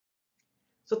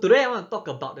So today I want to talk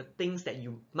about the things that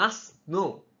you must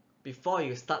know before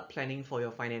you start planning for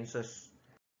your finances.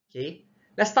 Okay,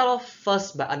 let's start off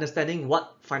first by understanding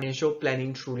what financial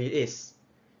planning truly is.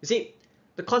 You see,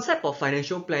 the concept of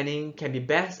financial planning can be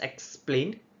best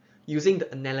explained using the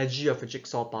analogy of a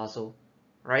jigsaw puzzle,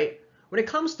 right? When it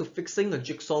comes to fixing a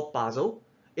jigsaw puzzle,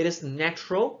 it is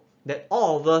natural that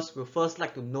all of us will first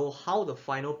like to know how the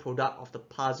final product of the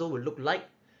puzzle will look like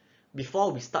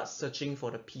before we start searching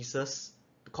for the pieces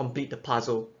to complete the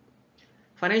puzzle.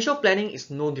 Financial planning is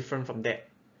no different from that.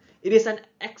 It is an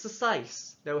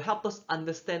exercise that will help us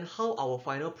understand how our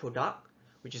final product,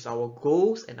 which is our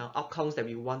goals and our outcomes that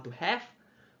we want to have,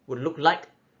 would look like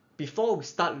before we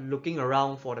start looking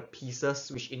around for the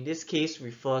pieces, which in this case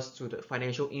refers to the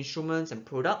financial instruments and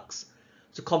products,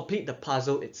 to complete the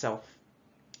puzzle itself,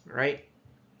 right?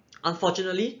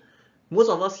 Unfortunately, most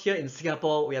of us here in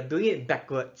Singapore, we are doing it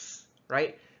backwards,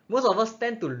 right? Most of us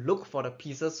tend to look for the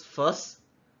pieces first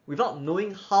without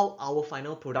knowing how our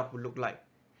final product will look like.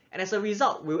 And as a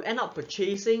result, we'll end up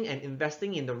purchasing and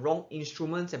investing in the wrong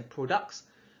instruments and products,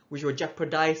 which will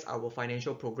jeopardize our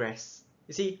financial progress.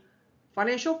 You see,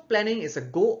 financial planning is a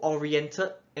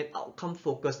goal-oriented and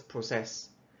outcome-focused process.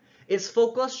 Its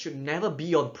focus should never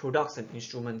be on products and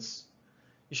instruments.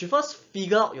 You should first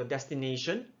figure out your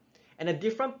destination, and a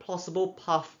different possible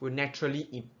path will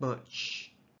naturally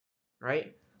emerge,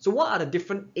 right? So what are the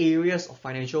different areas of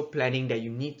financial planning that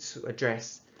you need to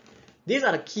address? These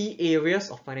are the key areas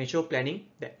of financial planning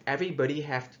that everybody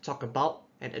have to talk about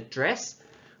and address,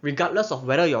 regardless of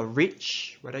whether you're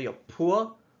rich, whether you're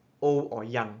poor, old or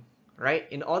young, right?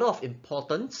 In order of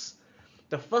importance,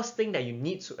 the first thing that you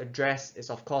need to address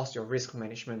is, of course, your risk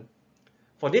management.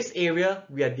 For this area,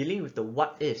 we are dealing with the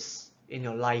what ifs in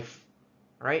your life,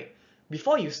 right?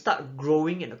 Before you start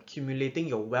growing and accumulating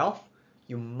your wealth,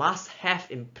 you must have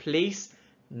in place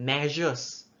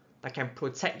measures that can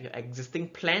protect your existing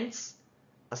plans,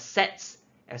 assets,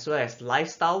 as well as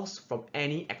lifestyles from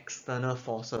any external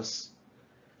forces.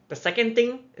 The second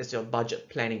thing is your budget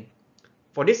planning.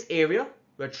 For this area,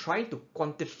 we're trying to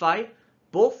quantify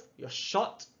both your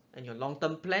short and your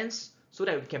long-term plans so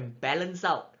that we can balance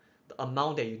out the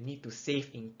amount that you need to save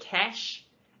in cash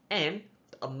and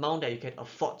the amount that you can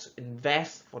afford to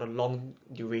invest for the long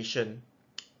duration,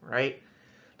 right?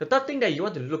 The third thing that you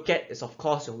want to look at is, of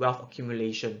course, your wealth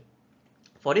accumulation.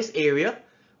 For this area,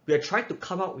 we are trying to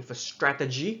come up with a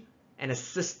strategy and a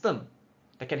system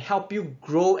that can help you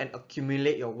grow and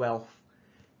accumulate your wealth.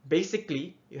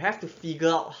 Basically, you have to figure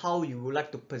out how you would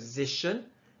like to position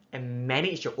and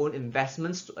manage your own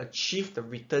investments to achieve the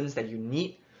returns that you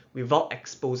need without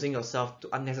exposing yourself to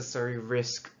unnecessary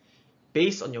risk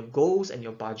based on your goals and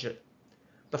your budget.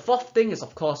 The fourth thing is,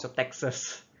 of course, your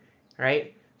taxes,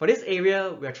 right? For this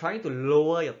area, we are trying to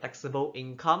lower your taxable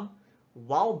income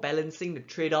while balancing the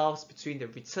trade-offs between the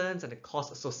returns and the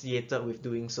costs associated with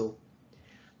doing so.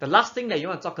 The last thing that you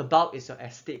want to talk about is your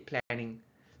estate planning.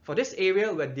 For this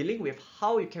area, we're dealing with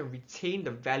how you can retain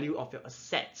the value of your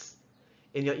assets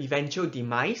in your eventual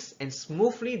demise and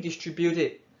smoothly distribute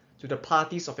it to the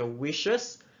parties of your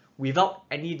wishes without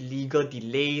any legal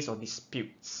delays or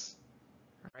disputes.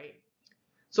 Right?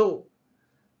 So,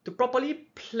 to properly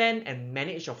plan and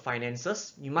manage your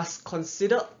finances, you must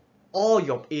consider all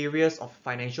your areas of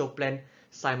financial plan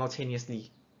simultaneously.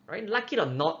 Right? Like it or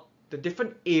not, the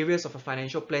different areas of a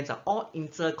financial plans are all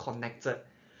interconnected.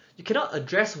 You cannot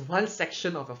address one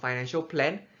section of a financial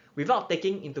plan without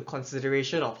taking into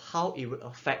consideration of how it will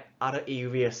affect other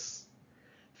areas.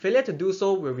 Failure to do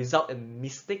so will result in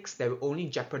mistakes that will only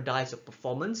jeopardize your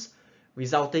performance,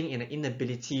 resulting in an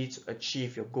inability to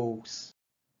achieve your goals.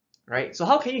 Right? So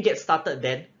how can you get started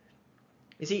then?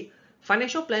 You see,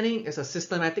 financial planning is a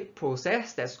systematic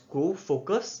process that's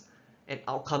goal-focused and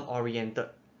outcome-oriented.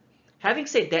 Having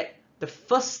said that, the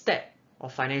first step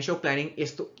of financial planning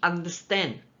is to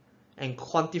understand and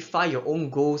quantify your own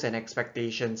goals and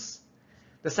expectations.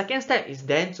 The second step is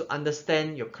then to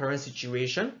understand your current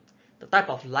situation, the type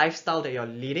of lifestyle that you're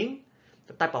leading,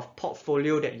 the type of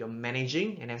portfolio that you're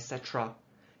managing, and etc.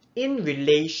 in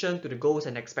relation to the goals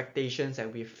and expectations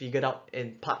that we've figured out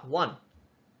in part 1,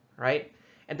 right?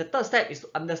 And the third step is to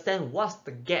understand what's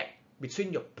the gap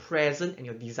between your present and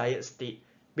your desired state.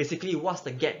 Basically, what's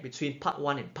the gap between part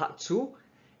 1 and part 2,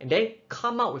 and then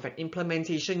come up with an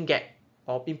implementation gap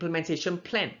or implementation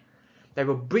plan that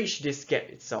will bridge this gap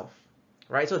itself,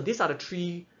 right? So these are the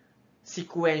 3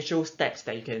 sequential steps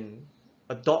that you can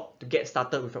adopt to get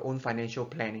started with your own financial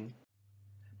planning.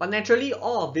 But naturally,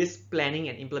 all of this planning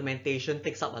and implementation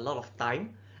takes up a lot of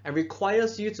time and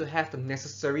requires you to have the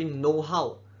necessary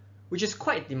know-how, which is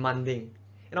quite demanding.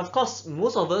 And of course,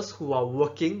 most of us who are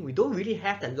working, we don't really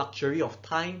have the luxury of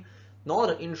time nor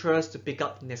the interest to pick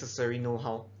up necessary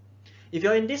know-how. If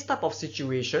you're in this type of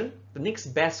situation, the next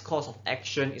best course of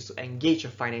action is to engage a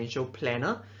financial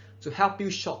planner to help you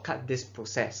shortcut this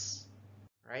process.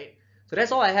 Right? So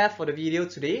that's all I have for the video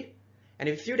today. And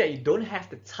if you feel that you don't have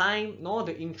the time nor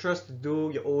the interest to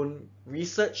do your own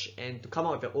research and to come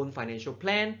up with your own financial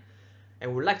plan,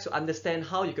 and would like to understand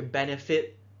how you can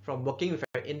benefit from working with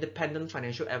an independent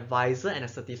financial advisor and a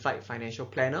certified financial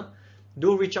planner,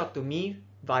 do reach out to me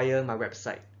via my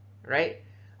website. Right?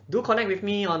 Do connect with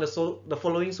me on the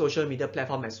following social media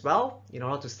platform as well in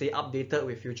order to stay updated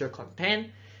with future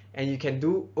content. And you can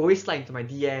always slide into my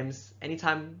DMs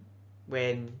anytime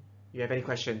when you have any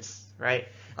questions, right?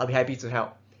 I'll be happy to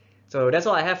help. So that's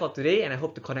all I have for today, and I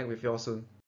hope to connect with you all soon.